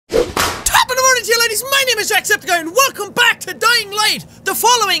Baddies, my name is Jacksepticeye and welcome back to Dying Light, the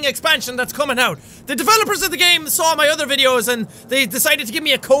following expansion that's coming out. The developers of the game saw my other videos and they decided to give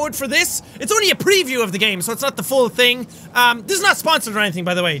me a code for this. It's only a preview of the game, so it's not the full thing. This is not sponsored or anything,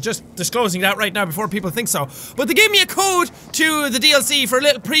 by the way, just disclosing that right now before people think so. But they gave me a code to the DLC for a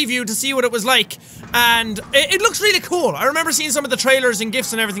little preview to see what it was like, and it looks really cool. I remember seeing some of the trailers and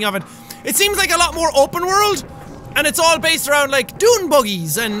GIFs and everything of it. It seems like a lot more open world. And it's all based around, like, dune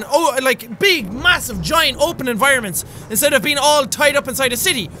buggies and, like, big, massive, giant, open environments instead of being all tied up inside a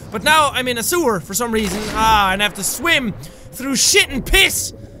city. But now I'm in a sewer for some reason. And I have to swim through shit and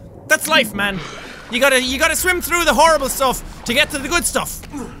piss. That's life, man. You gotta swim through the horrible stuff to get to the good stuff.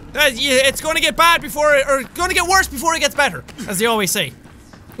 It's gonna get bad or gonna get worse before it gets better, as they always say.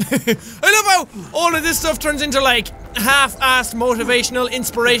 I love how all of this stuff turns into, like, half-assed motivational,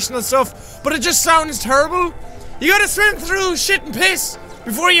 inspirational stuff, but it just sounds terrible. You gotta swim through shit and piss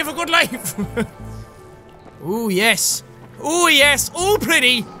before you have a good life. Ooh, yes. Ooh, yes. Ooh,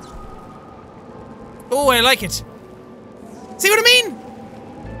 pretty. Ooh, I like it. See what I mean?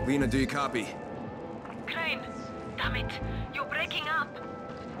 Lena, do you copy? Crane, damn it. You're breaking up.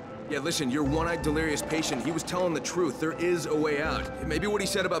 Yeah, listen, your one-eyed delirious patient, he was telling the truth. There is a way out. Maybe what he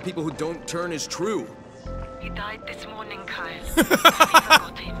said about people who don't turn is true. He died this morning, Kyle. I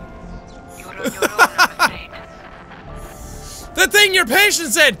forgot him. You're on your own, I'm afraid. The thing your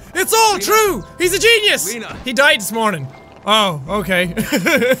patient said! It's all Lena. true! He's a genius! Lena. He died this morning. Oh, okay.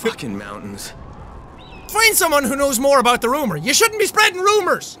 Fucking mountains. Find someone who knows more about the rumor. You shouldn't be spreading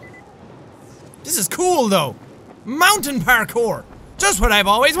rumors! This is cool, though. Mountain parkour. Just what I've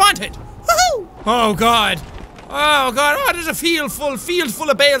always wanted. Woohoo! Oh, God. Oh, God. Oh, there's a field full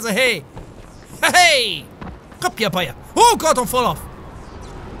of bales of hay. Hey! Cup ya, paya. Oh, God, don't fall off.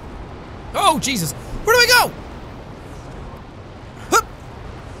 Oh, Jesus. Where do I go?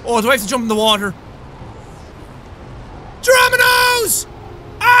 Oh, do I have to jump in the water? Drominoes!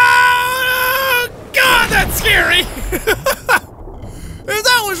 Oh, God, that's scary! If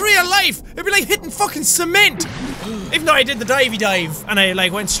that was real life, it'd be like hitting fucking cement. Even though I did the divey dive and I,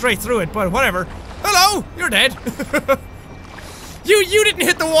 like, went straight through it, but whatever. Hello, you're dead. You didn't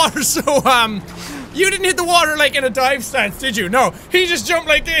hit the water, so, you didn't hit the water, like, in a dive stance, did you? No, he just jumped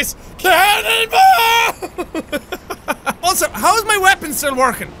like this. Cannonball! Also, how is my weapon still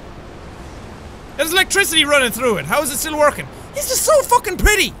working? There's electricity running through it. How is it still working? It's just so fucking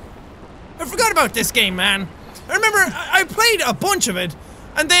pretty. I forgot about this game, man. I remember I played a bunch of it,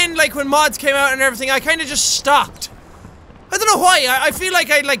 and then, like, when mods came out and everything, I kind of just stopped. I don't know why. I feel like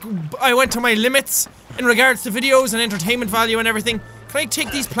I went to my limits in regards to videos and entertainment value and everything. Can I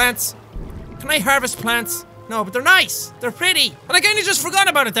take these plants? Can I harvest plants? No, but they're nice. They're pretty. And I kind of just forgot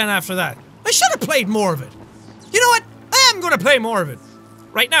about it then after that. I should have played more of it. You know what? I am gonna play more of it.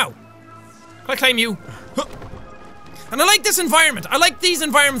 Right now. Can I claim you? Huh. And I like this environment. I like these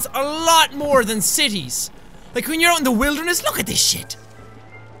environments a lot more than cities. Like when you're out in the wilderness, look at this shit.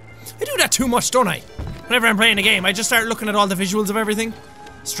 I do that too much, don't I? Whenever I'm playing a game, I just start looking at all the visuals of everything.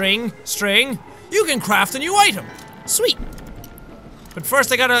 String. You can craft a new item. Sweet. But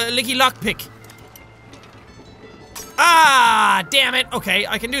first I got a licky lockpick. Ah, damn it. Okay,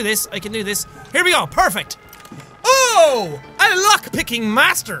 I can do this. Here we go. Perfect. Oh, a lockpicking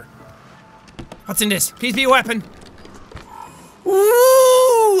master. What's in this? Please be a weapon.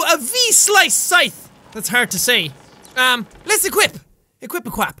 Ooh, a V-slice scythe. That's hard to say. Let's equip. Equip.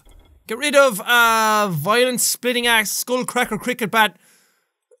 Get rid of, violent splitting axe, skull cracker cricket bat.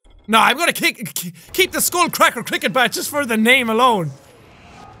 No, I'm gonna keep the skull cracker cricket bat just for the name alone.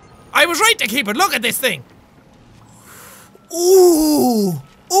 I was right to keep it. Look at this thing. Ooh,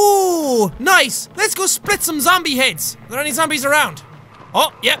 nice. Let's go split some zombie heads. Are there any zombies around?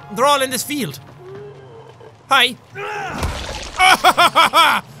 Oh, yep, they're all in this field. Hi.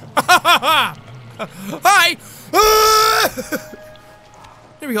 Hi.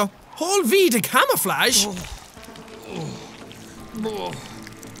 Here we go. Hold V to camouflage.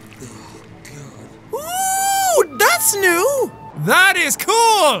 Ooh, that's new. That is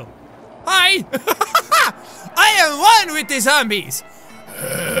cool. Hi. I am one with the zombies.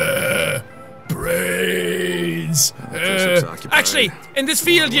 Brains. Actually, in this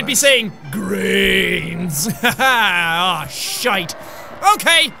field you'd be saying grains. Oh, shite.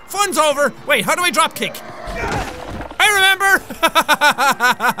 Okay, fun's over. Wait, how do I drop kick? I remember.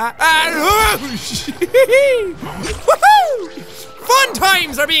 Woohoo! Fun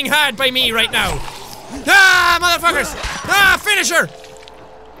times are being had by me right now. Ah, motherfuckers. Ah, finish her.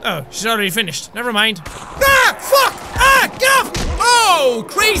 Oh, she's already finished. Never mind. Ah, fuck! Ah, get off! Oh,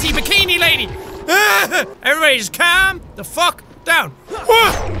 crazy bikini lady. Everybody just calm the fuck down.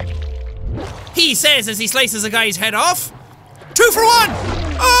 he says as he slices a guy's head off. 2 for 1!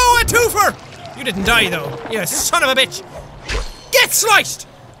 Oh, a twofer! You didn't die though, you son of a bitch. Get sliced!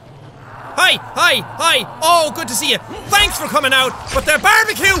 Hi, hi, hi. Oh, good to see you. Thanks for coming out, but the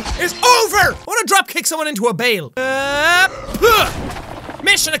barbecue is over! I want to drop kick someone into a bale.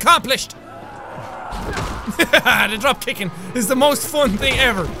 Mission accomplished. The drop kicking is the most fun thing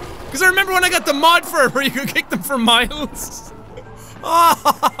ever. Because I remember when I got the mod for it where you could kick them for miles.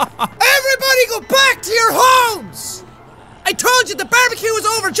 Everybody go back to your homes! I told you the barbecue was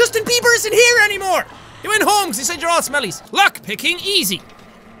over. Justin Bieber isn't here anymore. He went home because he said you're all smellies. Lock picking easy.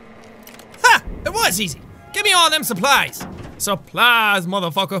 Ha! It was easy. Give me all them supplies. Supplies,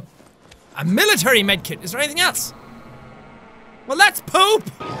 motherfucker. A military medkit. Is there anything else? Well, that's poop.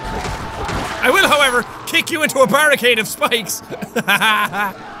 I will, however, kick you into a barricade of spikes.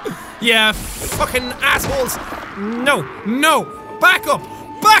 Yeah, fucking assholes. No, no. Back up.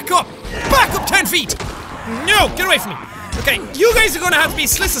 Back up. Back up 10 feet. No, get away from me. Okay, you guys are gonna have to be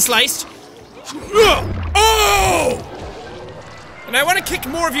sliced. Oh! And I want to kick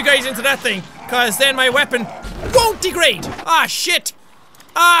more of you guys into that thing, because then my weapon won't degrade. Ah, shit.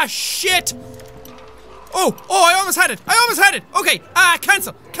 Ah, shit. Oh, I almost had it. I almost had it. Okay,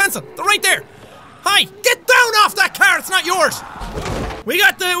 cancel. Cancel. They're right there. Hi, get down off that car. It's not yours. We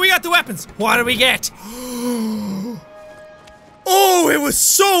got the weapons. What do we get? Oh, it was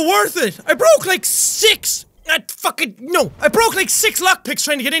so worth it. I broke like 6. I broke like 6 lockpicks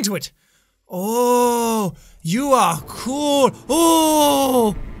trying to get into it. Oh, you are cool.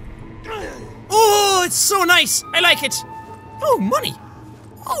 Oh, it's so nice. I like it. Oh, money.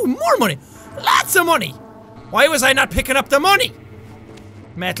 Oh, more money. Lots of money. Why was I not picking up the money?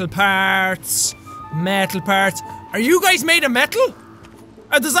 Metal parts. Metal parts. Are you guys made of metal?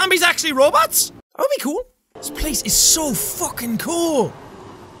 Are the zombies actually robots? That would be cool. This place is so fucking cool.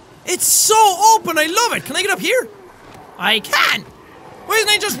 It's so open. I love it. Can I get up here? I can. Why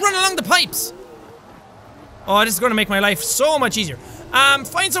didn't I just run along the pipes? Oh, this is going to make my life so much easier.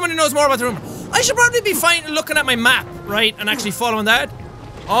 Find someone who knows more about the room. I should probably be fine looking at my map, right? And actually following that.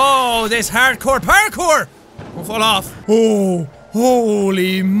 Oh, this hardcore parkour. Don't fall off. Oh,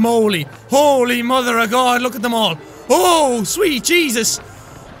 holy moly. Holy mother of God. Look at them all. Oh, sweet Jesus.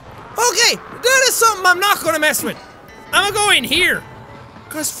 Okay, that is something I'm not going to mess with. I'm going to go in here.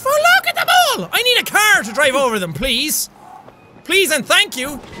 Because look at them all. I need a car to drive over them, please. Please and thank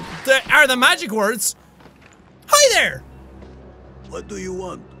you are the magic words. Hi there. What do you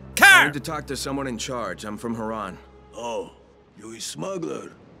want? I Car. need to talk to someone in charge. I'm from Haran. Oh, you a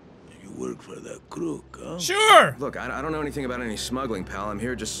smuggler. You work for that crook, huh? Sure. Look, I don't know anything about any smuggling, pal. I'm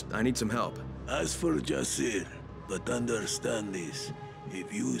here I need some help. As for Jasir, but understand this.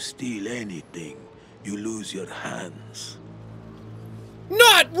 If you steal anything, you lose your hands.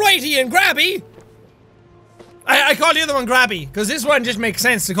 Not righty and grabby. I call the other one grabby, because this one just makes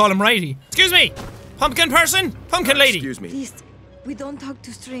sense to call him righty. Excuse me. Pumpkin person? Pumpkin lady. Excuse me. Please, we don't talk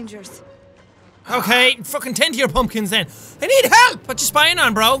to strangers. Okay, fucking tend to your pumpkins then. I need help! What you spying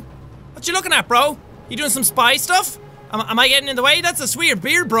on, bro? What you looking at, bro? You doing some spy stuff? Am I getting in the way? That's a sweet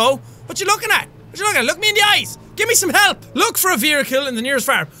beard, bro. What you looking at? What you looking at? Look me in the eyes. Give me some help. Look for a vehicle in the nearest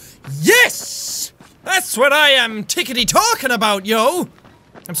farm. Yes! That's what I am tickety talking about, yo.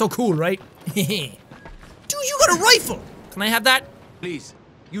 I'm so cool, right? Dude, you got a rifle. Can I have that? Please,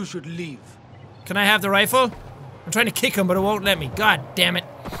 you should leave. Can I have the rifle? I'm trying to kick him, but it won't let me. God damn it.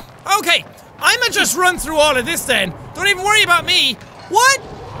 Okay, I'ma just run through all of this then. Don't even worry about me. What?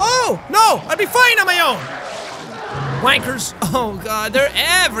 Oh, no, I'd be fine on my own. Wankers. Oh God, they're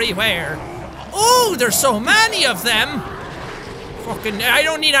everywhere. Oh, there's so many of them. Fucking, I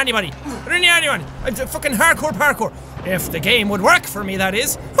don't need anybody. I don't need anyone. I'm fucking hardcore parkour. If the game would work for me, that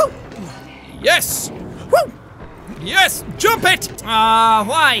is. Woo. Yes. Woo. Yes, jump it.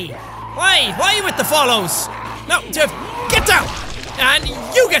 Why? Why with the follows? No, get down. And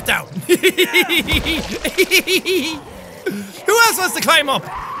you get down. Who else wants to climb up?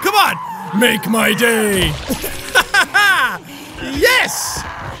 Come on. Make my day. Yes.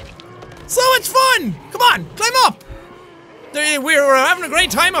 So much fun. Come on, climb up. We're having a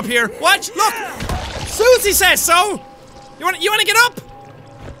great time up here. Watch, look. Susie says so. You want to get up?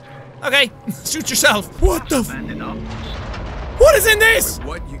 Okay, shoot yourself. What the What is in this?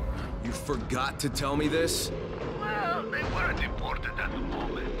 Wait, what? You forgot to tell me this? Well, they weren't important at the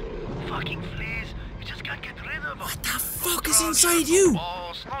moment. Fucking fleas, you just can't get rid of them. What the fuck is inside you?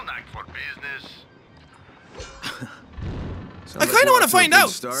 Boss, no knack for business. I kind of want to find out.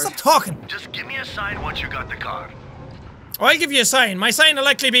 Stop talking. Just give me a sign once you got the car. Oh, I'll give you a sign. My sign will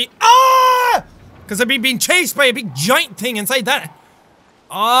likely be because I've been being chased by a big giant thing inside that.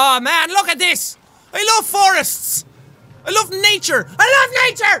 Oh man, look at this! I love forests! I love nature! I love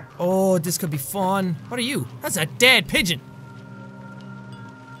nature! Oh, this could be fun. What are you? That's a dead pigeon.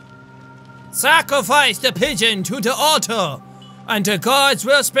 Sacrifice the pigeon to the altar, and the gods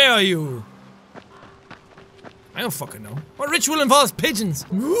will spare you. I don't fucking know. What ritual involves pigeons?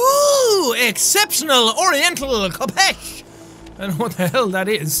 Ooh, exceptional oriental capesh. I don't know what the hell that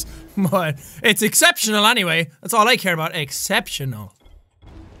is, but it's exceptional anyway. That's all I care about. Exceptional.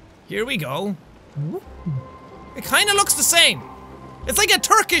 Here we go. It kind of looks the same. It's like a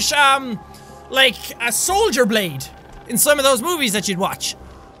Turkish, like a soldier blade in some of those movies that you'd watch.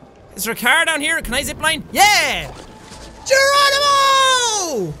 Is there a car down here? Can I zipline? Yeah!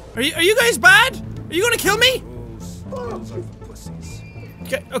 Geronimo! Are you guys bad? Are you gonna kill me?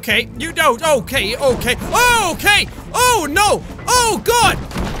 Okay, you don't. Okay. Okay! Oh no! Oh god!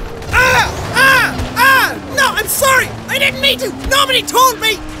 No, I'm sorry! I didn't mean to! Nobody told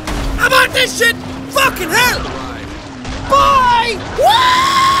me about this shit! Fucking hell! Bye!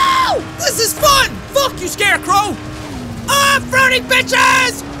 Woo! This is fun! Fuck you, Scarecrow! Oh, frowning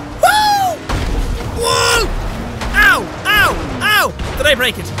bitches! Woo! Whoa! Ow! Ow! Ow! Did I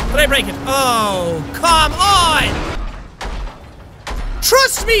break it? Did I break it? Oh, come on!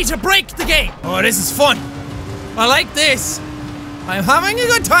 Trust me to break the game! Oh, this is fun! I like this! I'm having a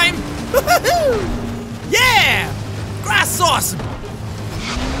good time! Yeah! Grass is awesome!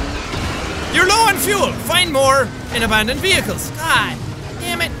 You're low on fuel! Find more in abandoned vehicles. God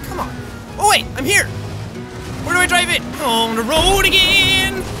damn it, come on. Oh wait, I'm here! Where do I drive in? On the road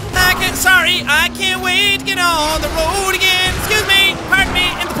again! I can't wait to get on the road again! Excuse me! Pardon me,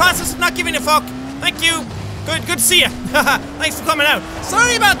 in the process of not giving a fuck. Thank you. Good to see you. Thanks for coming out.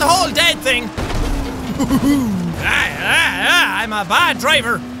 Sorry about the whole dead thing. I'm a bad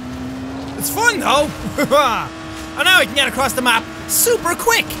driver. It's fun though. And now I can get across the map super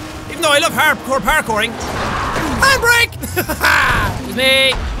quick. Even though I love hardcore parkouring. Handbrake!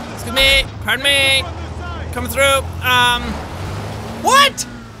 Excuse me, pardon me. Coming through. What?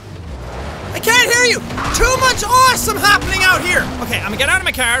 I can't hear you. Too much awesome happening out here. Okay, I'm gonna get out of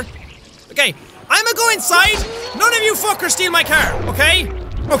my car. Okay, I'm gonna go inside. None of you fuckers steal my car, okay?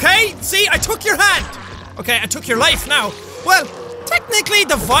 Okay? See, I took your hand. Okay, I took your life now. Well, technically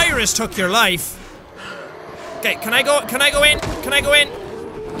the virus took your life. Okay, can I go in? Can I go in?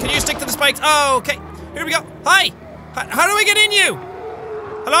 Can you stick to the spikes? Oh, okay. Here we go. Hi. How do I get in you?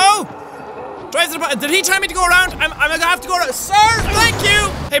 Hello? Drive to the button. Did he tell me to go around? I'm gonna have to go around. Sir, thank you.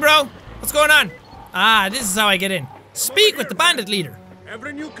 Hey, bro. What's going on? Ah, this is how I get in. Speak with the bandit leader.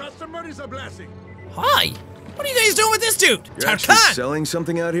 Every new customer is a blessing. Hi. What are you guys doing with this dude? You're actually selling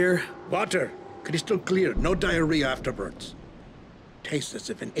something out here? Water. Crystal clear. No diarrhea afterwards. Tastes as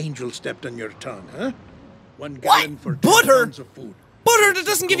if an angel stepped on your tongue, huh? 1 gallon for 10 butter? pounds of food. Butter that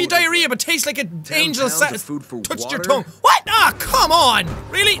doesn't give you diarrhea but tastes like an angel food for touched water? your tongue. What? Ah, come on.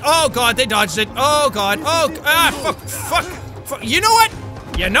 Really? Oh god, they dodged it. Oh god. Oh, fuck. You know what?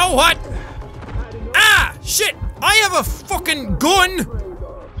 You know what? Ah, shit. I have a fucking gun.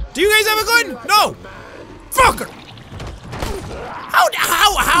 Do you guys have a gun? No. Fucker.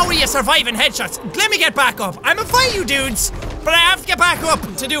 How are you surviving headshots? Let me get back up. I'm gonna fight you dudes, but I have to get back up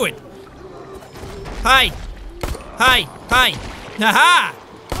to do it. Hi. Haha!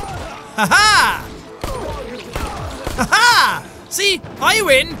 Haha! Haha! See, I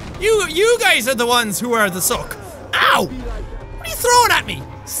win. You guys are the ones who are the suck. Ow! What are you throwing at me?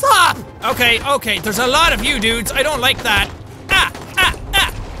 Stop! Okay, there's a lot of you dudes. I don't like that. Ah!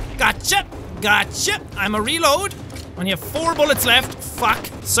 Gotcha! I'm a reload. Only have 4 bullets left. Fuck.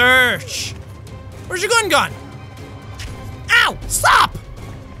 Search. Where's your gun gone? Ow! Stop!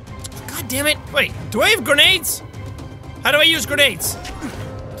 God damn it. Wait, do I have grenades? How do I use grenades?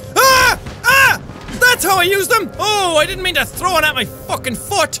 Ah! That's how I use them! Oh, I didn't mean to throw it at my fucking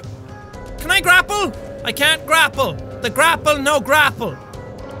foot! Can I grapple? I can't grapple. The grapple, no grapple.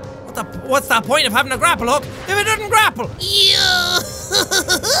 What's the point of having a grapple hook if it doesn't grapple?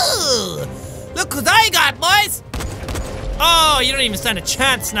 Look what I got, boys! Oh, you don't even stand a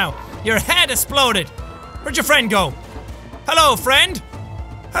chance now. Your head exploded. Where'd your friend go? Hello, friend?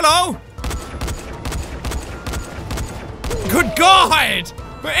 Hello? Good God!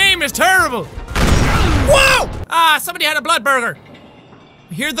 My aim is terrible! Whoa! Ah, somebody had a blood burger.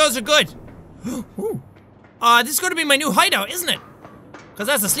 I hear those are good. Ooh. This is going to be my new hideout, isn't it? Because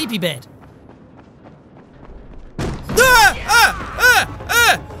that's a sleepy bed.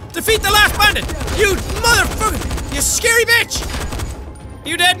 Defeat the last bandit! You motherfucker! You scary bitch! Are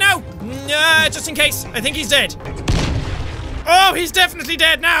you dead now? Just in case. I think he's dead. Oh, he's definitely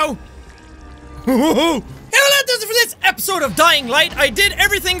dead now! Who let does it for this episode of Dying Light. I did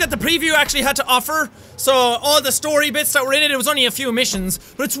everything that the preview actually had to offer. So all the story bits that were in it, it was only a few missions,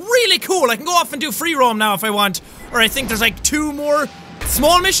 but it's really cool. I can go off and do free roam now if I want, or I think there's like 2 more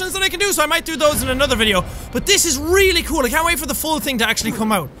small missions that I can do, so I might do those in another video. But this is really cool. I can't wait for the full thing to actually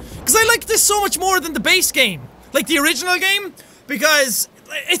come out, because I like this so much more than the base game, like the original game, because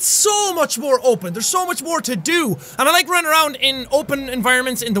it's so much more open. There's so much more to do. And I like running around in open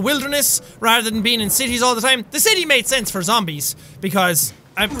environments in the wilderness rather than being in cities all the time. The city made sense for zombies because,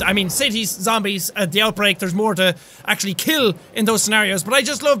 I mean, cities, zombies, the outbreak, there's more to actually kill in those scenarios. But I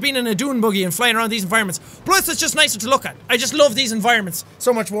just love being in a dune buggy and flying around these environments. Plus, it's just nicer to look at. I just love these environments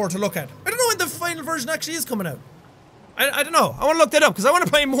so much more to look at. I don't know when the final version actually is coming out. I don't know. I want to look that up because I want to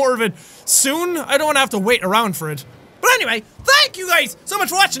play more of it soon. I don't want to have to wait around for it. But anyway, thank you guys so much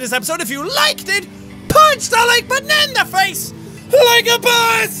for watching this episode. If you liked it, punch the like button in the face like a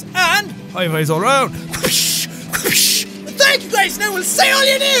boss! And high fives all around. Thank you guys, now we'll say all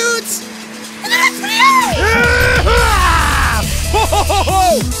your nudes! And the next video!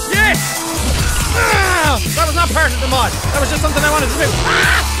 Yes! That was not part of the mod. That was just something I wanted to do.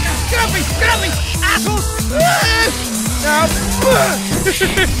 Get off me! Get off me! Assholes!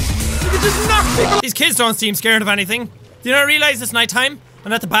 You can just knock people. These kids don't seem scared of anything. Do you not realize it's nighttime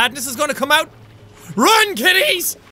and that the badness is going to come out? Run, kiddies!